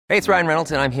Hey, it's Ryan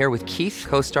Reynolds, and I'm here with Keith,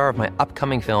 co-star of my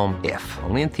upcoming film, If,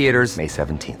 only in theaters May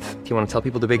 17th. Do you want to tell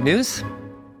people the big news?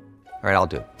 All right, I'll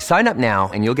do it. Sign up now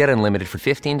and you'll get unlimited for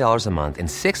 $15 a month and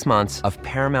 6 months of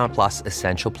Paramount Plus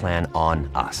Essential Plan on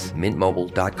us.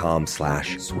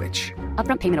 MintMobile.com/switch.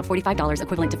 Upfront payment of $45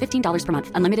 equivalent to $15 per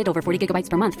month. Unlimited over 40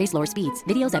 gigabytes per month. Face lower speeds.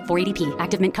 Videos at 480p.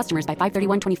 Active Mint customers by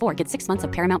 531.24 get 6 months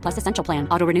of Paramount Plus Essential Plan.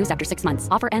 Auto renews after 6 months.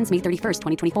 Offer ends May 31st,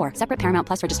 2024. Separate Paramount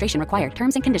Plus registration required.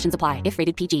 Terms and conditions apply if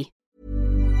rated PG.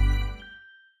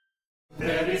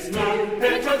 There is no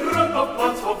better group of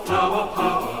plants for flower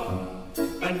power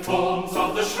than forms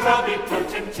of the shrubby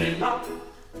potentilla.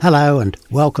 Hello and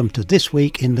welcome to This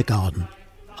Week in the Garden.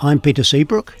 I'm Peter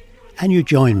Seabrook and you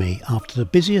join me after the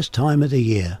busiest time of the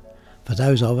year for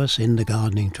those of us in the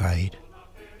gardening trade.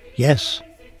 Yes,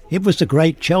 it was the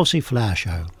great Chelsea Flower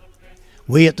Show.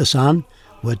 We at The Sun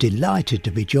were delighted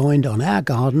to be joined on our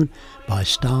garden by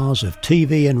stars of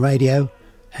TV and radio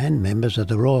and members of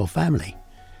the royal family.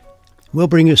 We'll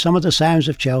bring you some of the sounds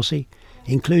of Chelsea,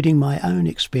 including my own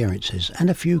experiences and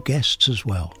a few guests as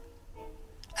well.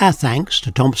 Our thanks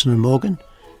to Thompson & Morgan,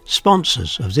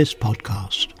 sponsors of this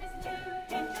podcast.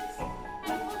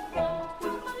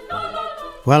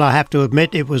 Well, I have to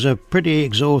admit it was a pretty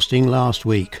exhausting last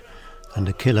week, and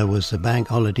the killer was the bank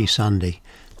holiday Sunday.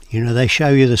 You know, they show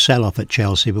you the sell-off at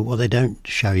Chelsea, but what they don't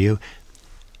show you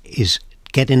is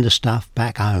getting the stuff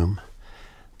back home.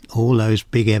 All those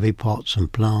big heavy pots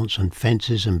and plants and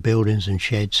fences and buildings and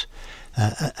sheds.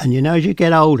 And you know, as you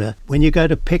get older, when you go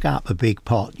to pick up a big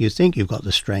pot, you think you've got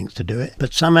the strength to do it,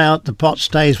 but somehow the pot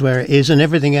stays where it is and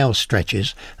everything else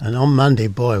stretches. And on Monday,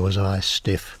 boy, was I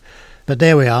stiff. But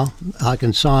there we are. I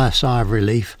can sigh a sigh of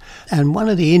relief. And one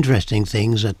of the interesting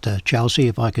things at Chelsea,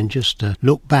 if I can just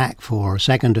look back for a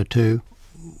second or two,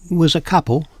 was a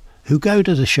couple who go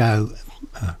to the show,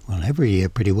 every year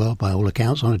pretty well by all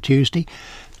accounts, on a Tuesday.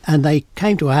 And they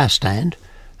came to our stand,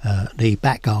 the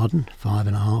back garden,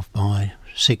 5.5 by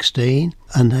 16,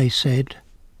 and they said,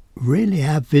 really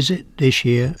our visit this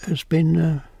year has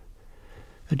been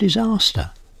a disaster.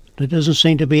 There doesn't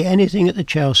seem to be anything at the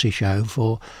Chelsea show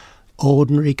for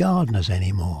ordinary gardeners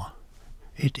anymore.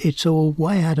 It's all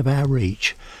way out of our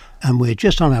reach. And we're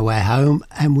just on our way home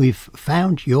and we've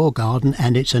found your garden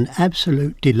and it's an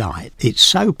absolute delight. It's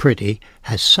so pretty,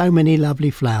 has so many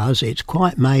lovely flowers, it's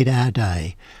quite made our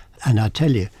day. And I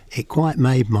tell you, it quite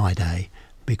made my day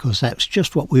because that's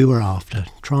just what we were after,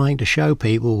 trying to show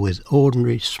people with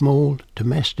ordinary, small,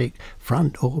 domestic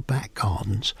front or back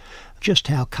gardens just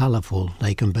how colourful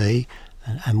they can be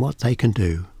and what they can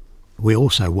do. We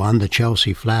also won the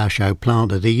Chelsea Flower Show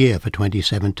Plant of the Year for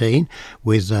 2017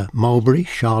 with mulberry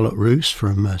Charlotte Russe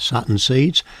from Sutton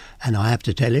Seeds, and I have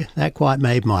to tell you, that quite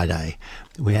made my day.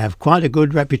 We have quite a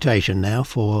good reputation now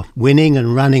for winning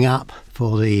and running up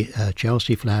for the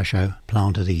Chelsea Flower Show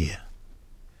Plant of the Year.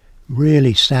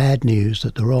 Really sad news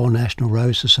that the Royal National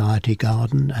Rose Society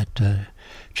garden at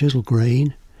Chisel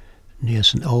Green near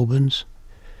St Albans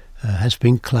has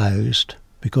been closed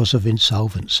because of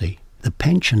insolvency. The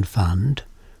pension fund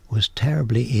was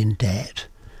terribly in debt.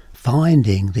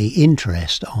 Finding the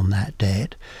interest on that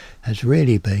debt has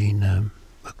really been a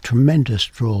tremendous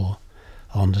draw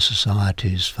on the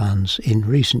Society's funds in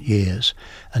recent years.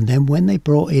 And then when they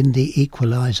brought in the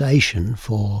equalisation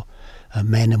for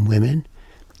men and women,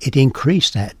 it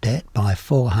increased that debt by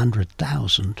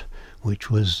 400,000,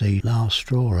 which was the last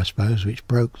straw, I suppose, which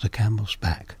broke the camel's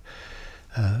back.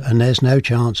 And there's no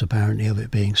chance, apparently, of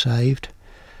it being saved.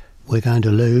 We're going to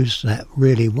lose that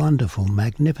really wonderful,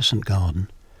 magnificent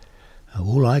garden.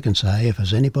 All I can say, if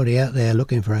there's anybody out there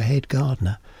looking for a head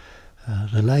gardener,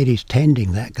 the lady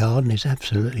tending that garden is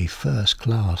absolutely first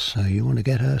class, so you want to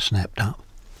get her snapped up.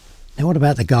 Now what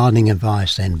about the gardening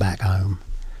advice then back home?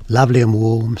 Lovely and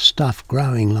warm, stuff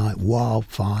growing like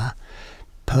wildfire,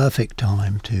 perfect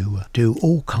time to do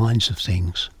all kinds of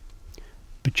things.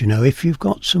 But you know, if you've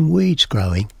got some weeds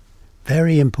growing,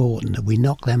 very important that we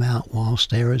knock them out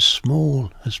whilst they're as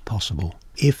small as possible.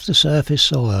 If the surface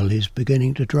soil is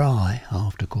beginning to dry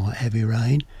after quite heavy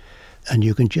rain, and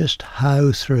you can just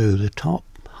hoe through the top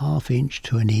 ½ inch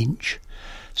to an inch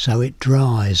so it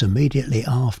dries immediately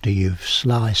after you've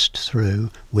sliced through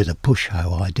with a push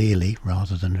hoe ideally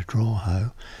rather than a draw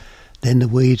hoe, then the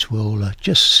weeds will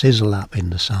just sizzle up in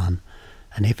the sun.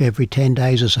 And if every 10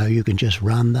 days or so you can just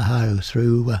run the hoe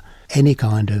through any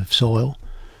kind of soil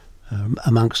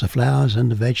amongst the flowers and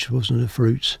the vegetables and the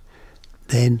fruits,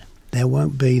 then there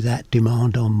won't be that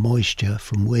demand on moisture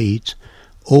from weeds.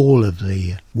 All of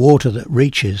the water that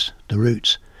reaches the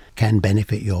roots can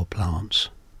benefit your plants.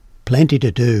 Plenty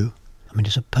to do. I mean,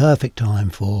 it's a perfect time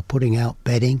for putting out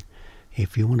bedding.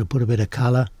 If you want to put a bit of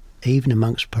colour, even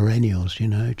amongst perennials,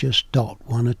 just dot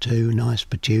one or two nice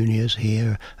petunias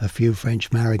here, a few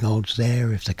French marigolds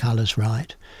there if the colour's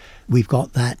right. We've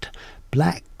got that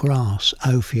black grass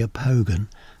Ophiopogon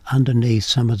underneath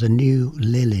some of the new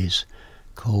lilies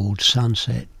called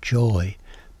Sunset Joy.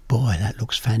 Boy, that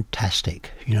looks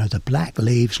fantastic. The black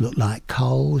leaves look like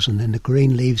coals, and then the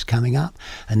green leaves coming up,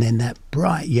 and then that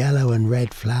bright yellow and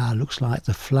red flower looks like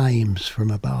the flames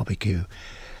from a barbecue.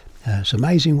 It's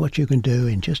amazing what you can do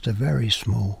in just a very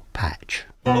small patch.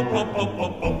 At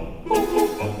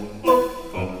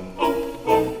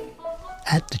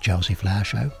the Chelsea Flower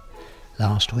Show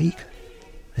last week,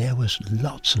 there was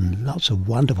lots and lots of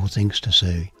wonderful things to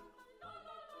see.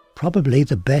 Probably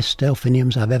the best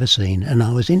delphiniums I've ever seen, and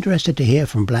I was interested to hear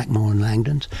from Blackmore and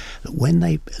Langdons that when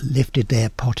they lifted their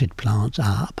potted plants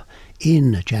up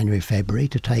in January, February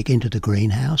to take into the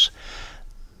greenhouse,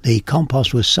 the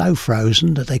compost was so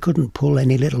frozen that they couldn't pull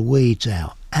any little weeds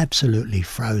out. Absolutely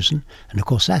frozen. And of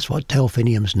course that's what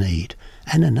delphiniums need,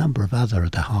 and a number of other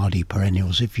of the hardy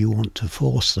perennials if you want to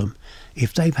force them.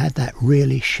 If they've had that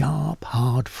really sharp,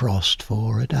 hard frost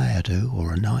for a day or two,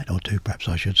 or a night or two perhaps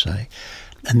I should say,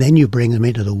 and then you bring them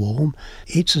into the warm,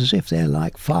 it's as if they're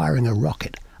like firing a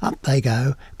rocket. Up they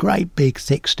go, great big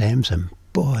thick stems, and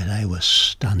boy, they were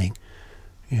stunning.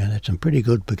 There's some pretty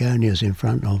good begonias in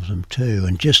front of them too.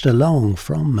 And just along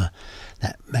from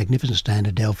that magnificent stand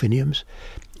of delphiniums,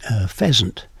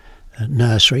 Pheasant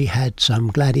Nursery had some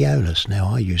gladiolus.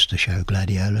 Now, I used to show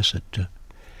gladiolus at the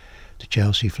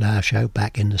Chelsea Flower Show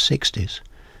back in the 60s.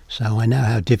 So I know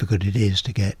how difficult it is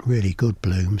to get really good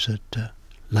blooms at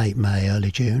late May,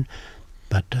 early June.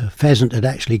 But Pheasant had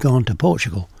actually gone to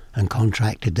Portugal and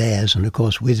contracted theirs. And of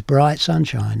course, with bright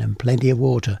sunshine and plenty of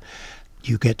water,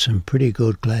 you get some pretty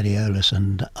good gladiolus,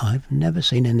 and I've never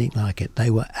seen anything like it. They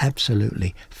were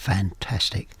absolutely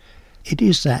fantastic. It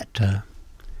is that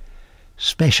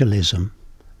specialism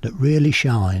that really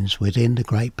shines within the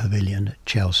Great Pavilion at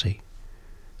Chelsea.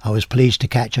 I was pleased to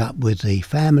catch up with the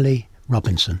family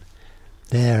Robinson.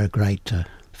 They're a great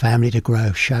family to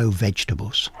grow show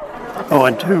vegetables. Oh,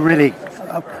 and two really,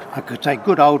 I could say,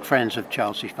 good old friends of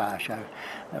Chelsea Flower Show.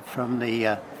 From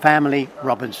the family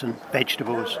Robinson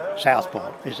Vegetables,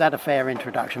 Southport. Is that a fair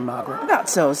introduction, Margaret?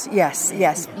 That's us, yes.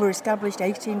 We're established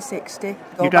 1860.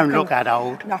 You don't look that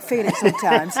old. I feel it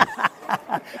sometimes.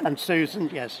 And Susan,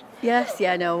 yes. Yes,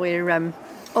 we're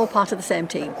all part of the same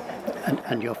team.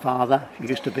 And your father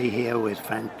used to be here with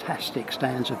fantastic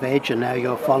stands of veg, and now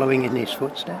you're following in his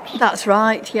footsteps? That's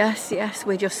right, yes.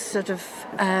 We just sort of,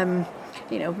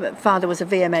 father was a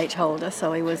VMH holder,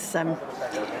 so he was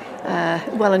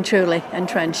well and truly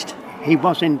entrenched. He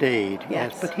was indeed,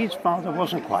 yes. But his father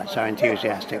wasn't quite so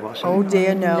enthusiastic, was he? Oh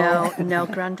dear, no. No,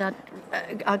 Grandad,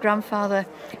 our grandfather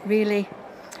really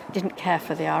didn't care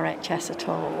for the RHS at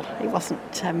all. It wasn't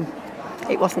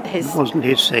his... It wasn't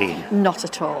his scene? Not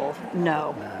at all,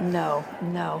 no. I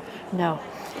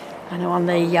know on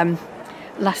the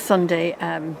last Sunday,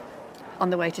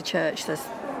 on the way to church, there's,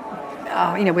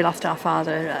 we lost our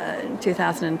father in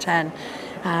 2010,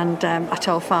 and I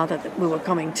told Father that we were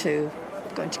going to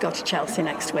go to Chelsea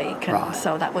next week, and right.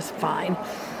 So that was fine.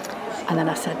 And then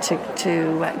I said to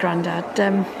Grandad,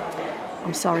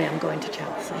 I'm sorry, I'm going to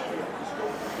Chelsea.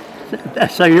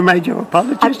 So you made your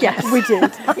apologies? Yes, we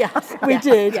did. Yes, we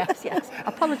did. Yes.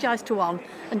 Apologised to one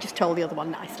and just told the other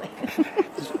one nicely.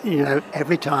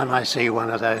 Every time I see one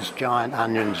of those giant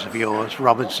onions of yours,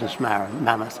 Robinson's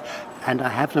Mammoth, and I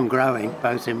have them growing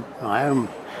both in my own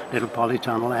little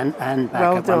polytunnel and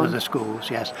back at one of the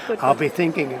schools, yes, I'll be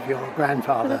thinking of your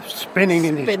grandfather spinning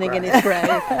in his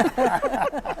grave.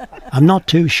 I'm not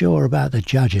too sure about the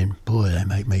judging. Boy, they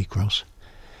make me cross.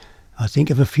 I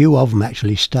think if a few of them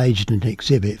actually staged an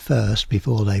exhibit first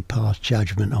before they passed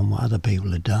judgment on what other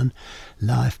people had done,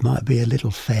 life might be a little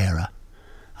fairer.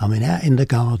 I mean, out in the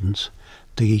gardens,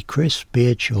 the Chris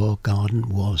Beardshaw garden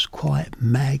was quite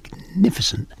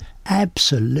magnificent,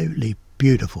 absolutely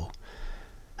beautiful,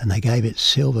 and they gave it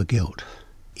silver gilt.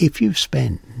 If you've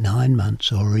spent 9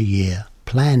 months or a year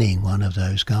planning one of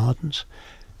those gardens,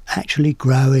 actually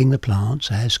growing the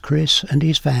plants as Chris and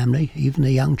his family, even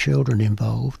the young children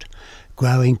involved,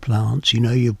 growing plants,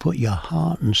 you put your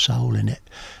heart and soul in it.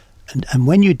 And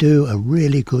when you do a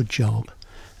really good job,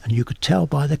 and you could tell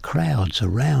by the crowds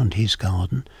around his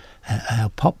garden how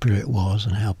popular it was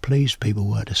and how pleased people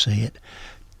were to see it,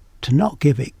 to not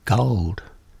give it gold,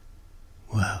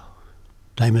 well,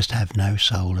 they must have no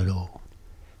soul at all.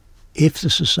 If the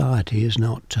society is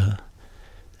not a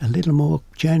little more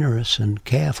generous and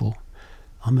careful,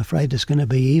 I'm afraid there's going to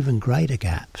be even greater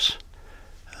gaps.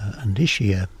 And this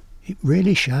year, it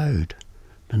really showed.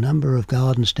 The number of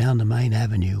gardens down the main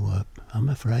avenue were, I'm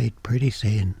afraid, pretty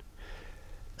thin.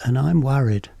 And I'm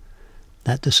worried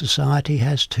that the society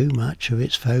has too much of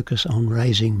its focus on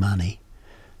raising money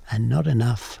and not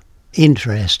enough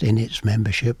interest in its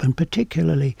membership, and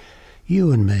particularly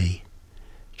you and me,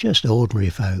 just ordinary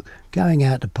folk, going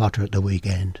out to potter at the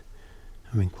weekend.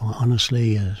 I mean, quite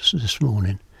honestly, this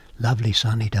morning, lovely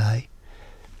sunny day,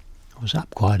 I was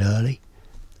up quite early,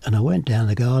 and I went down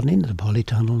the garden into the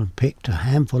polytunnel and picked a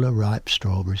handful of ripe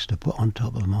strawberries to put on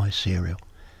top of my cereal.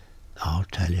 I'll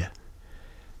tell you,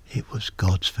 it was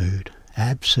God's food,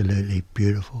 absolutely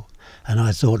beautiful. And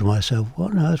I thought to myself,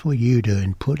 what on earth were you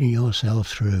doing, putting yourself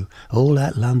through all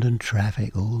that London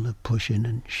traffic, all the pushing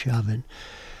and shoving,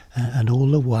 and all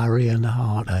the worry and the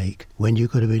heartache, when you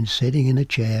could have been sitting in a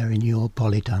chair in your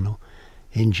polytunnel,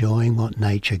 enjoying what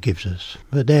nature gives us.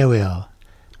 But there we are.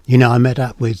 You know, I met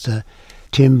up with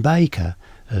Tim Baker,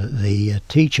 the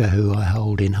teacher who I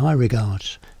hold in high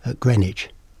regards at Greenwich.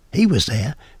 He was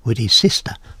there with his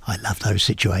sister. I love those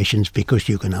situations because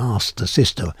you can ask the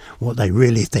sister what they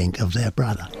really think of their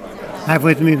brother. I have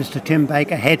with me Mr. Tim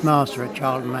Baker, headmaster at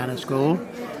Charlton Manor School,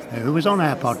 who was on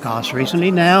our podcast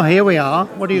recently. Now, here we are.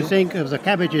 What do you think of the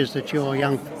cabbages that your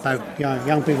young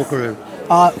people grew?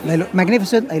 They look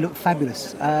magnificent, they look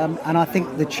fabulous, and I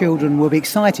think the children will be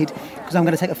excited because I'm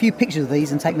going to take a few pictures of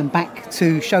these and take them back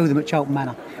to show them at Charlton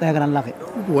Manor. They're going to love it.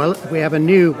 Well, we have a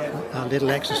new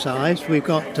little exercise. We've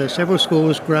got several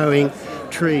schools growing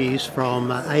trees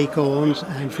from acorns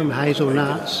and from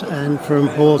hazelnuts and from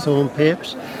hawthorn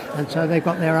pips, and so they've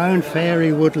got their own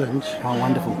fairy woodlands. Oh,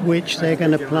 wonderful. Which they're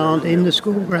going to plant in the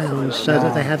school grounds so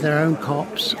that they have their own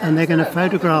copse, and they're going to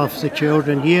photograph the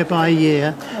children year by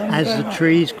year as the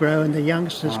trees grow and the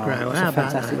youngsters grow. That's How a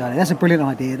about fantastic that? idea. That's a brilliant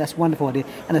idea. That's a wonderful idea,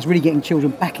 and it's really getting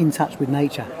children back in touch with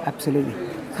nature. Absolutely.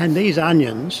 And these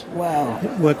onions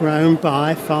were grown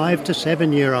by 5 to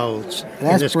 7 year olds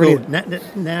in the school.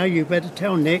 Now you better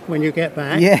tell Nick when you get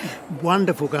back. Yeah.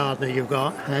 Wonderful gardener you've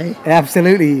got, hey?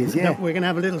 Absolutely he is, yeah. We're going to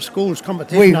have a little schools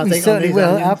competition, I think. We certainly on these will,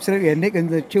 onions. absolutely. And Nick and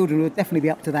the children will definitely be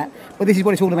up to that. But this is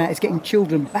what it's all about. It's getting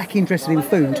children back interested in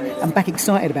food and back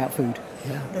excited about food.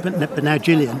 Yeah. But now,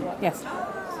 Gillian. Yes.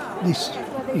 This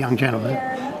young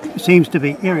gentleman seems to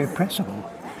be irrepressible.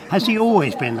 Has he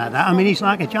always been like that? I mean, he's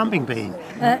like a jumping bean.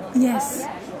 Yes.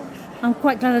 I'm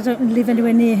quite glad I don't live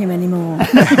anywhere near him anymore.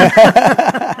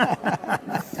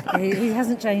 He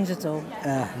hasn't changed at all.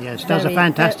 Yes, does a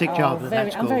fantastic job at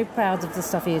that school. I'm very proud of the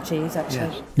stuff he achieves,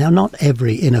 actually. Yes. Now, not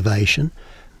every innovation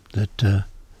that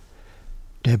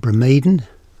Deborah Meaden,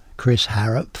 Chris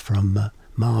Harrop from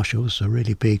Marshalls, a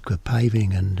really big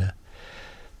paving and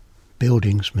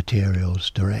buildings materials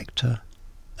director,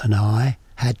 and I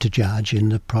had to judge in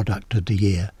the product of the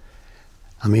year.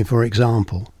 I mean, for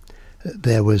example,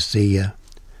 there was the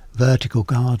vertical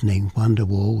gardening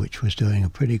Wonderwall, which was doing a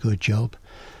pretty good job,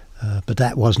 but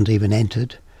that wasn't even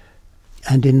entered.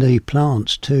 And in the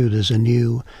plants too, there's a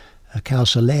new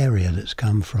Calceolaria that's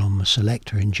come from a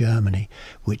selector in Germany,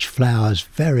 which flowers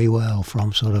very well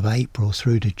from sort of April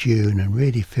through to June and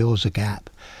really fills a gap.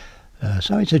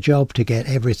 So it's a job to get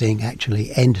everything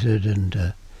actually entered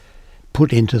and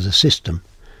put into the system.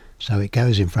 So it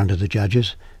goes in front of the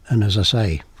judges, and as I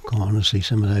say, quite honestly,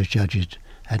 some of those judges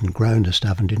hadn't grown the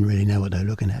stuff and didn't really know what they were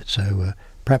looking at, so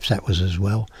perhaps that was as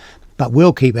well. But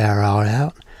we'll keep our eye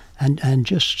out and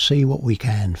just see what we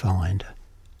can find.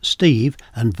 Steve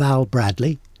and Val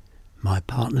Bradley, my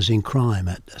partners in crime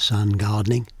at Sun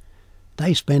Gardening,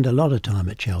 they spend a lot of time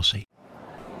at Chelsea.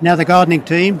 Now the gardening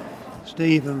team,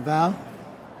 Steve and Val.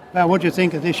 Val, what do you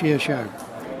think of this year's show?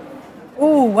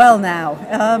 Oh, well now,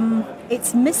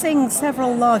 it's missing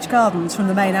several large gardens from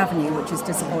the main avenue, which is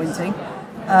disappointing.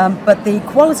 But the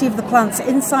quality of the plants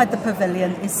inside the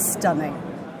pavilion is stunning.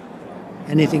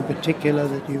 Anything particular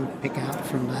that you pick out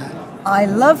from that? I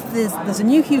love this. There's a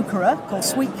new heuchera called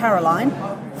Sweet Caroline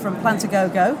from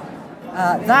Plantagogo.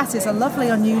 That is a lovely,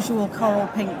 unusual coral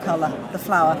pink colour, the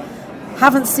flower.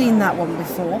 Haven't seen that one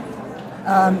before.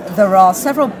 There are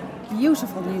several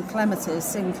beautiful new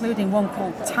clematis, including one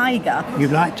called Tiger. You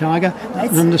like Tiger?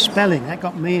 And the spelling, that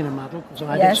got me in a muddle because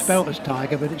I had it spelt as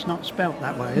Tiger, but it's not spelt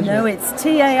that way, is it? No, it's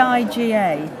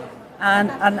Taiga. And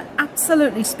an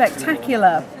absolutely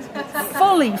spectacular,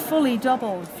 fully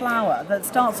doubled flower that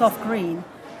starts off green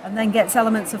and then gets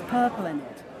elements of purple in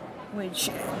it, which,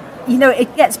 you know,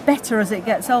 it gets better as it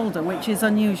gets older, which is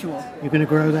unusual. You're going to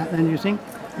grow that then, you think?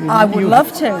 I would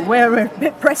love to. We're a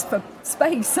bit pressed for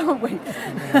space, aren't we?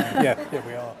 Yeah,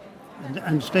 we are.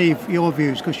 And Steve, your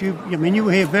views, because you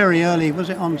were here very early. Was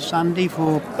it on Sunday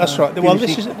for? That's right. Well,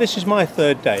 this is my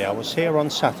third day. I was here on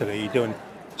Saturday doing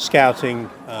scouting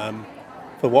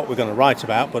for what we're going to write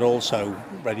about, but also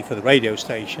ready for the radio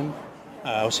station.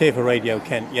 I was here for Radio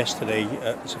Kent yesterday.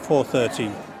 It's a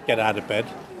 4:30 get out of bed.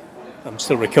 I'm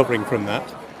still recovering from that.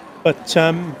 But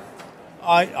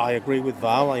I agree with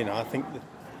Val. I think that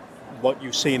what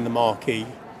you see in the marquee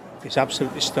is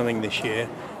absolutely stunning this year,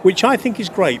 which I think is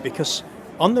great because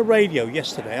on the radio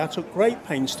yesterday I took great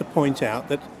pains to point out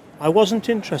that I wasn't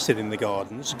interested in the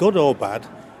gardens, good or bad.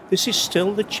 This is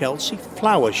still the Chelsea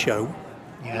Flower Show.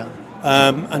 Yeah.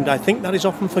 And I think that is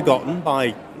often forgotten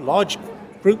by large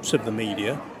groups of the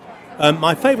media.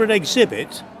 My favourite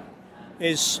exhibit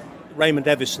is Raymond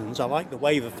Everson's. I like the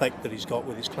wave effect that he's got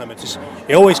with his clematis.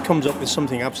 He always comes up with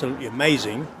something absolutely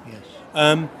amazing. Yes.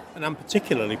 And I'm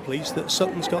particularly pleased that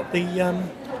Sutton's got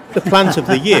the plant of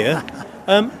the year.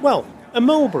 A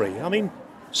mulberry. I mean,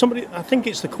 I think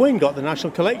it's the Queen got the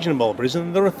national collection of mulberries,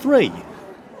 and there are 3.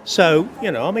 So,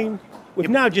 we've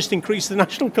now just increased the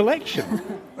national collection.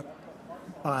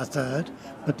 By a third.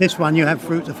 But this one you have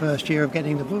fruit the first year of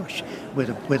getting the bush with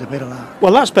a bit of luck.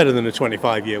 Well, that's better than a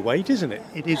 25-year wait, isn't it?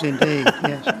 It is indeed,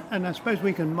 yes. And I suppose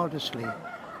we can modestly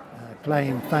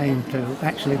claim fame to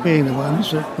actually being the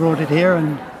ones that brought it here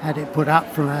and had it put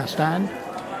up from our stand.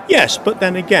 Yes, but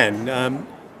then again,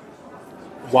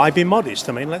 why be modest?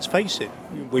 I mean, let's face it,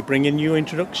 we bring in new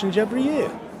introductions every year.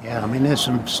 Yeah, I mean, there's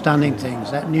some stunning things.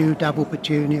 That new double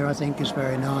petunia, I think, is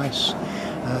very nice.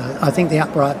 I think the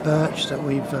upright birch that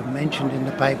we've mentioned in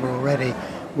the paper already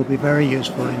will be very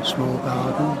useful in small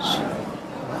gardens.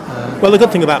 Well, the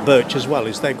good thing about birch as well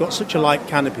is they've got such a light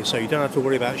canopy, so you don't have to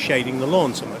worry about shading the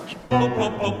lawn so much.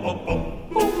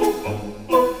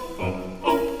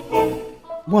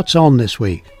 What's on this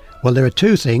week? Well, there are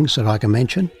 2 things that I can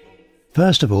mention.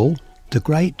 First of all, the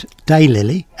great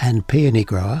daylily and peony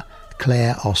grower,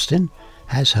 Claire Austin,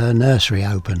 has her nursery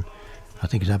open. I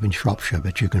think it's up in Shropshire,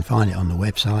 but you can find it on the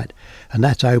website. And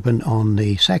that's open on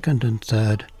the 2nd and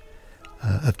 3rd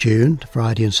of June,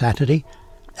 Friday and Saturday.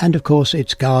 And of course,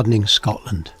 it's Gardening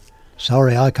Scotland.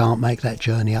 Sorry I can't make that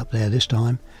journey up there this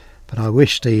time, but I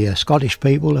wish the Scottish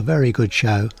people a very good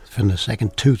show from the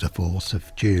 2nd to the 4th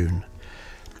of June.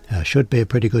 Should be a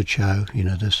pretty good show.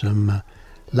 There's some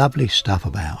lovely stuff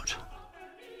about.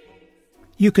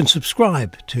 You can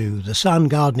subscribe to the Sun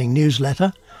Gardening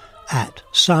newsletter at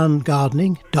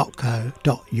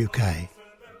sungardening.co.uk.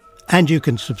 And you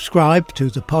can subscribe to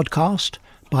the podcast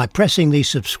by pressing the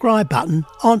subscribe button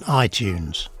on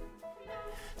iTunes.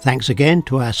 Thanks again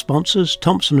to our sponsors,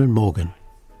 Thompson & Morgan.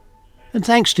 And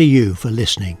thanks to you for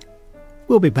listening.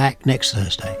 We'll be back next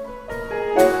Thursday.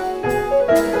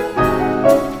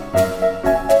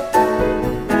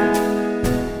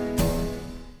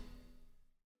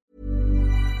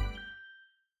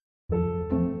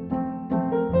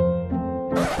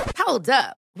 Hold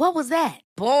up. What was that?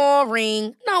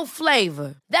 Boring. No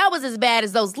flavor. That was as bad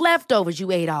as those leftovers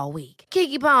you ate all week.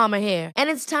 Keke Palmer here. And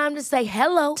it's time to say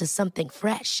hello to something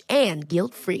fresh and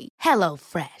guilt-free.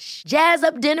 HelloFresh. Jazz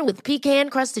up dinner with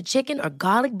pecan-crusted chicken or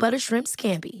garlic butter shrimp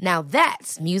scampi. Now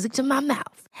that's music to my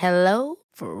mouth.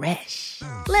 HelloFresh.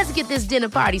 Let's get this dinner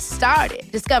party started.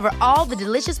 Discover all the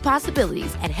delicious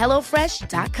possibilities at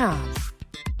HelloFresh.com.